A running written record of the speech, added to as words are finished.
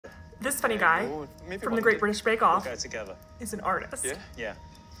This funny guy from the Great British Bake Off is an artist. Yeah.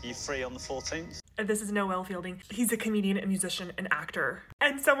 Are you free on the 14th? And this is Noel Fielding. He's a comedian, a musician, an actor.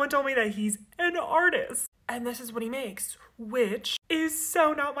 And someone told me that he's an artist. And this is what he makes, which is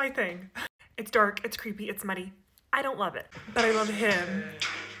so not my thing. It's dark, it's creepy, it's muddy. I don't love it, but I love him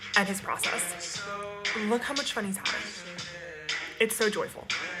and his process. Look how much fun he's having. It's so joyful.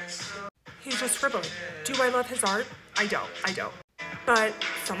 He's just scribbling. Do I love his art? I don't. But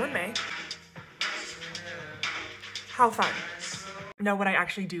someone may. How fun. No, what I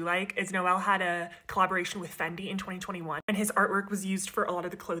actually do like is Noel had a collaboration with Fendi in 2021, and his artwork was used for a lot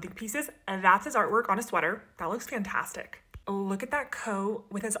of the clothing pieces. And that's his artwork on a sweater. That looks fantastic. Look at that coat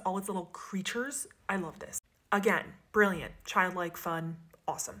with all its little creatures. I love this. Again, brilliant, childlike, fun,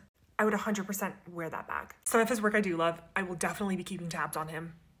 awesome. I would 100% wear that bag. Some of his work I do love. I will definitely be keeping tabs on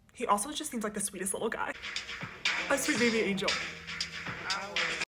him. He also just seems like the sweetest little guy. A sweet baby angel.